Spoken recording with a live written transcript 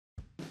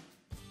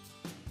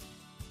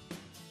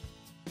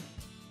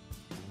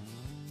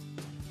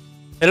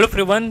Hello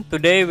everyone,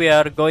 today we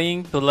are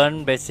going to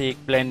learn basic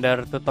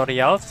Blender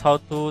tutorials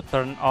how to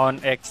turn on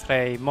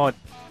X-ray mode.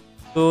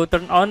 To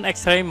turn on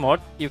X-ray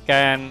mode, you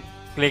can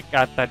click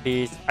at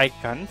these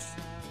icons,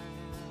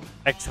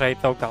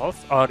 X-ray toggles,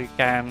 or you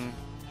can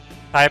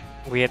type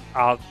with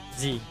Alt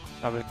Z.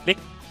 Double click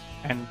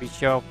and be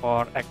sure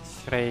for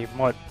X-ray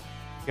mode.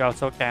 You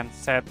also can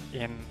set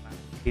in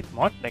edit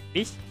mode like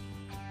this.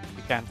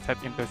 You can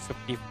set into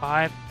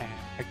subdivide and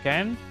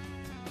again.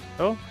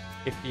 So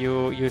if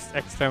you use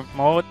extreme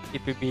mode,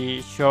 it will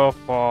be show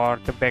for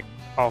the back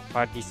of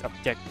this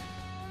object.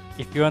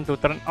 If you want to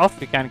turn off,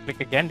 you can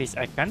click again this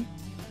icon.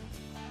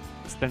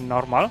 It's the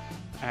normal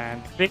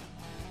and click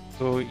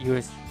to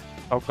use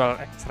toggle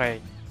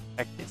X-ray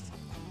like this.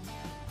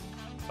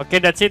 Okay,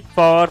 that's it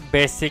for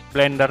basic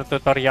Blender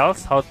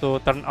tutorials how to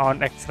turn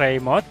on X-ray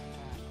mode.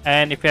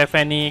 And if you have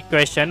any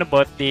question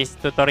about this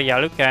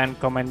tutorial, you can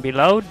comment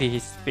below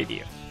this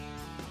video.